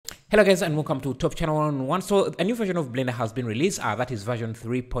Hello guys and welcome to Top Channel 111. So a new version of Blender has been released, that is version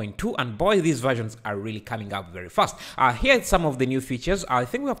 3.2, and boy, these versions are really coming up very fast. Here are some of the new features. I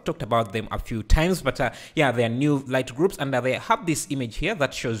think we have talked about them a few times, but yeah, they are new light groups, and they have this image here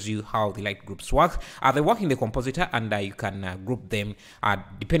that shows you how the light groups work. They work in the compositor, and you can group them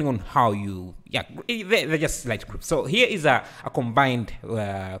depending on how you, they're just light groups. So here is a combined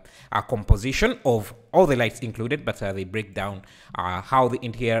composition of all the lights included, but they break down how the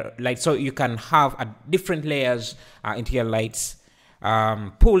interior lights. So you can have different layers, interior lights,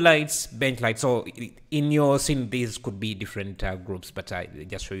 pool lights, bench lights. So in your scene, these could be different groups, but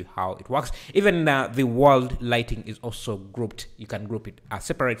just show you how it works. Even the world lighting is also grouped. You can group it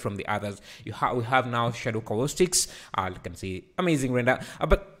separate from the others. We have now shadow caustics. You can see amazing render,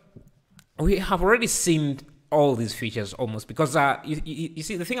 but we have already seen all these features almost, because you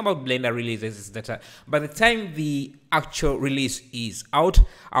see, the thing about Blender releases is that by the time the actual release is out,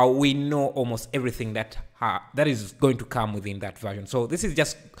 we know almost everything that is going to come within that version. So this is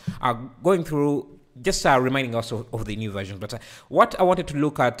just going through, just reminding us of the new version. But what I wanted to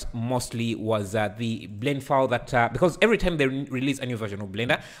look at mostly was the blend file that because every time they release a new version of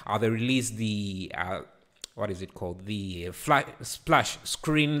Blender, they release the what is it called, the splash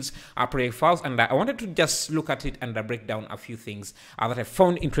screens project files, and I wanted to just look at it and break down a few things that I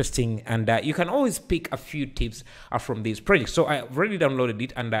found interesting, and you can always pick a few tips from these projects. So I've already downloaded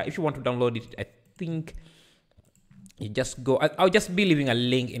it, and if you want to download it, I think you just go, I'll just be leaving a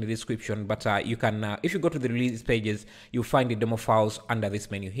link in the description, but you can, if you go to the release pages, you'll find the demo files under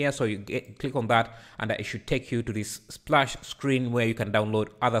this menu here. So you click on that, and it should take you to this splash screen where you can download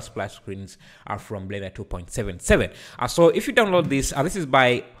other splash screens from Blender 2.77. So if you download this, this is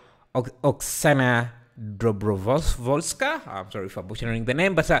by Oksana Dobrovolska. I'm sorry for butchering the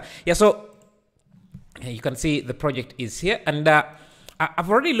name, but yeah, so you can see the project is here, and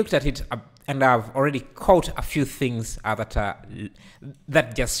I've already looked at it, and I've already caught a few things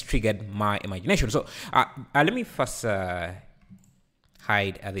that just triggered my imagination. So let me first hide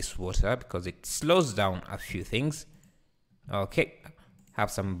this water because it slows down a few things. Okay,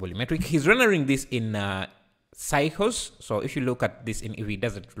 have some volumetric. He's rendering this in cycles. So if you look at this, if it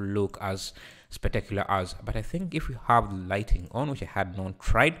doesn't look as spectacular as, but I think if you have lighting on, which I had not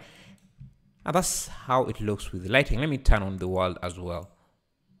tried, that's how it looks with the lighting. Let me turn on the world as well.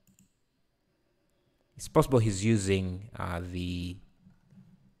 It's possible he's using the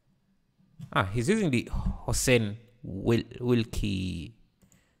Hossein Wilkie.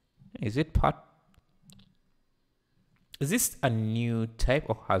 Is it part? Is this a new type,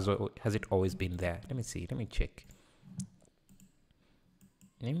 or has it always been there? Let me see. Let me check.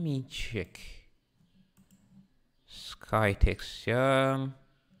 Let me check. Sky texture.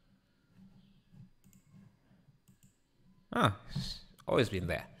 It's always been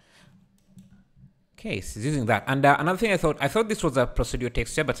there. Okay, so he's using that. And another thing, I thought this was a procedural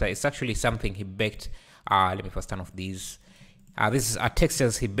texture, but it's actually something he baked. Let me first turn off these. This is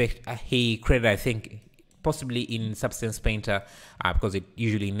textures he baked. He created, I think, possibly in Substance Painter, because it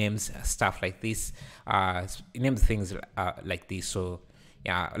usually names stuff like this. It names things like this. So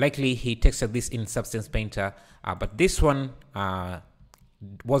yeah, likely he textured this in Substance Painter, but this one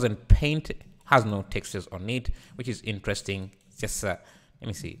wasn't painted. Has no textures on it, which is interesting. It's just let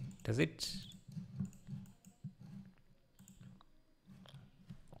me see. Does it?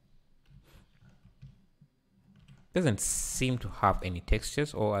 Doesn't seem to have any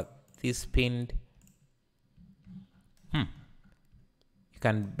textures, or are these pinned? You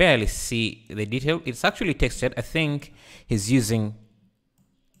can barely see the detail. It's actually textured. I think he's using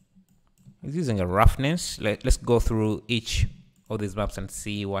a roughness. Let's go through each of these maps and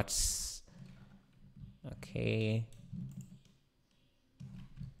see what's okay.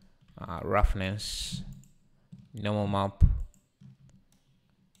 Roughness, normal map,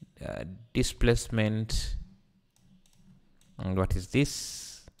 displacement. And what is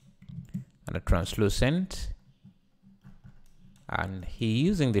this? And a translucent. And he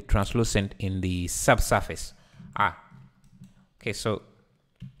using the translucent in the subsurface. Okay, so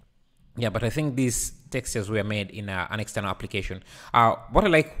yeah, but I think these textures were made in an external application. What I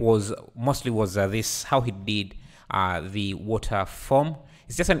like was this, how he did the water form.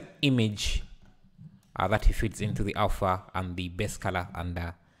 It's just an image that he feeds into the alpha and the base color,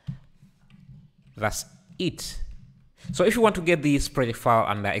 and that's it. So if you want to get this project file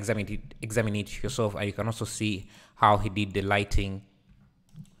and examine it yourself, you can also see how he did the lighting.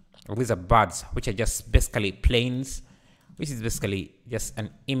 These are birds, which are just basically planes, which is basically just an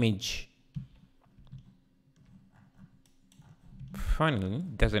image. Funny,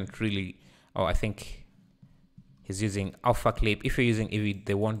 doesn't really. Oh, I think he's using alpha clip. If you're using Eevee,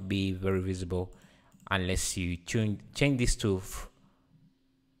 they won't be very visible unless you change this to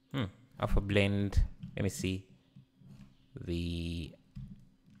alpha blend. Let me see the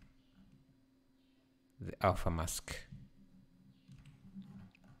alpha mask.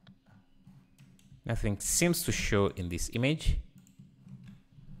 Nothing seems to show in this image.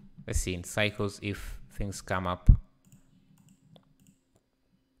 Let's see in cycles if things come up.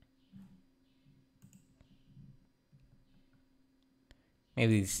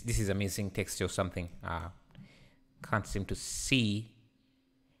 Maybe this is a missing texture or something. Can't seem to see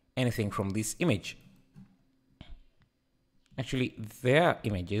anything from this image. Actually, there are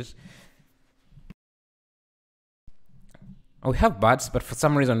images. We have birds, but for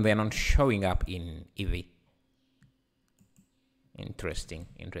some reason they're not showing up in Eevee. Interesting.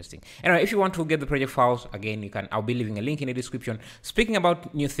 Anyway, if you want to get the project files, again, you can. I'll be leaving a link in the description. Speaking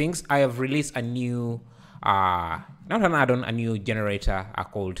about new things, I have released a new, not an add-on, a new generator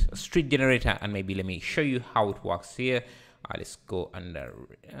called Street Generator, and maybe let me show you how it works here. Let's go under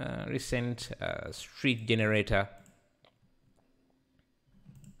recent Street Generator.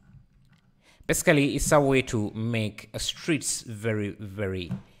 Basically, it's a way to make streets very,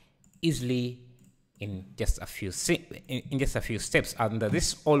 very easily in just a few steps, and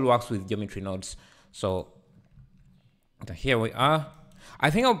this all works with geometry nodes. So here we are. I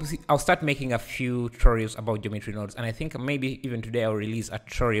think I'll start making a few tutorials about geometry nodes, and I think maybe even today I'll release a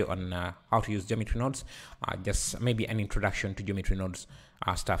tutorial on how to use geometry nodes, just maybe an introduction to geometry nodes,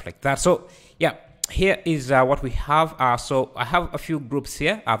 stuff like that. So yeah, here is what we have. So I have a few groups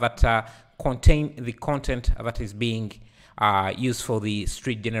here that contain the content that is being used for the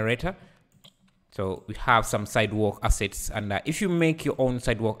street generator. So we have some sidewalk assets, and if you make your own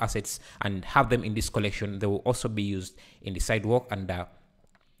sidewalk assets and have them in this collection, they will also be used in the sidewalk. And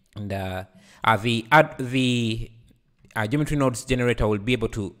the geometry nodes generator will be able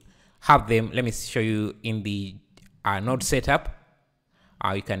to have them. Let me show you in the node setup.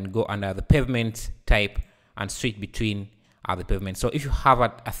 You can go under the pavement type and switch between the pavement. So if you have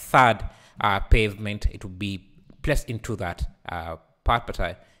a third pavement, it will be placed into that part,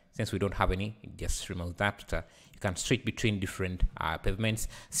 but since we don't have any, just remove that. You can switch between different pavements.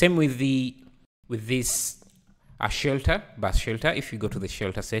 Same with this shelter, bus shelter. If you go to the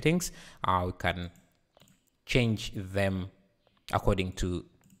shelter settings, we can change them according to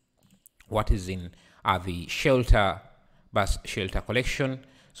what is in the shelter bus shelter collection.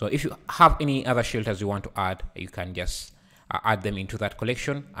 So if you have any other shelters you want to add, you can just add them into that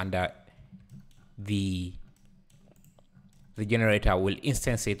collection, and the generator will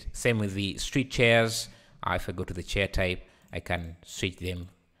instance it. Same with the street chairs. If I go to the chair type, I can switch them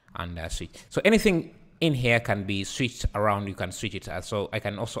and switch. So anything in here can be switched around. You can switch it. So I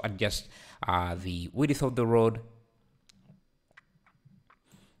can also adjust the width of the road.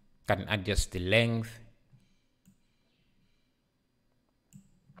 Can adjust the length,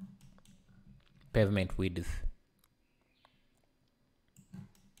 pavement width.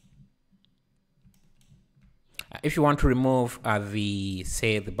 If you want to remove the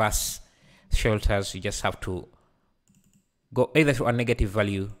bus shelters, you just have to go either to a negative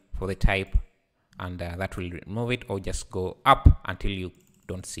value for the type, and that will remove it, or just go up until you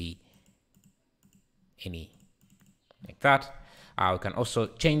don't see any, like that. We can also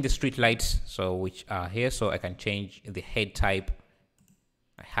change the street lights, so which are here. So I can change the head type.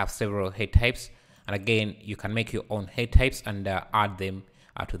 I have several head types, and again, you can make your own head types and add them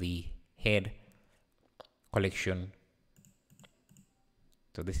to the head collection.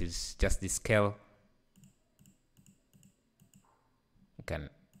 So this is just the scale. You can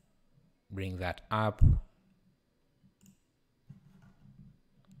bring that up.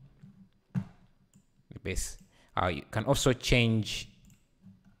 The base. You can also change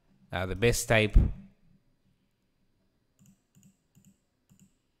the base type to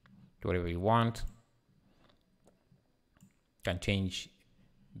whatever you want. You can change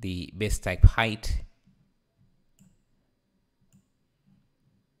the base type height,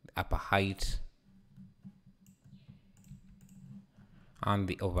 upper height, and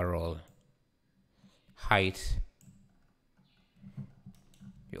the overall height.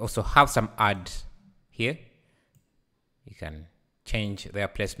 You also have some adds here. You can change their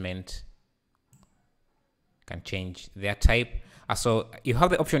placement, you can change their type. So you have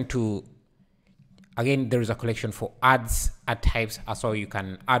the option to, again, there is a collection for adds, add types. So you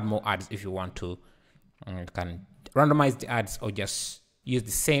can add more adds if you want to. You can randomize the adds or just use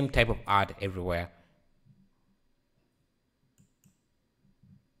the same type of add everywhere.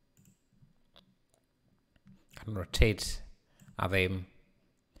 Can rotate them,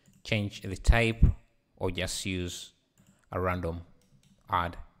 change the type or just use a random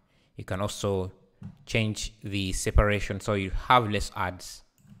add. You can also change the separation so you have less adds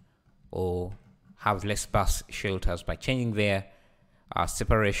or have less bus shelters by changing their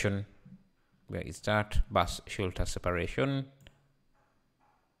separation. Where is that? Bus shelter separation.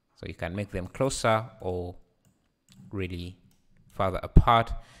 So you can make them closer or really farther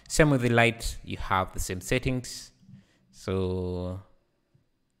apart. Same with the light, you have the same settings. So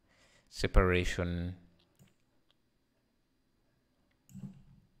separation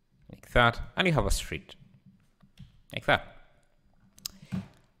like that, and you have a street like that.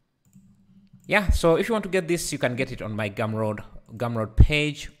 Yeah, so if you want to get this, you can get it on my Gumroad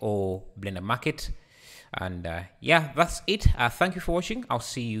page or Blender Market. And yeah, that's it. Thank you for watching. I'll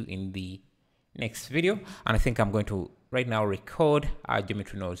see you in the next video. And I think I'm going to right now record a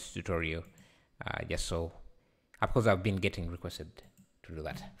geometry nodes tutorial, just so, because I've been getting requested to do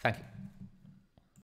that. Thank you.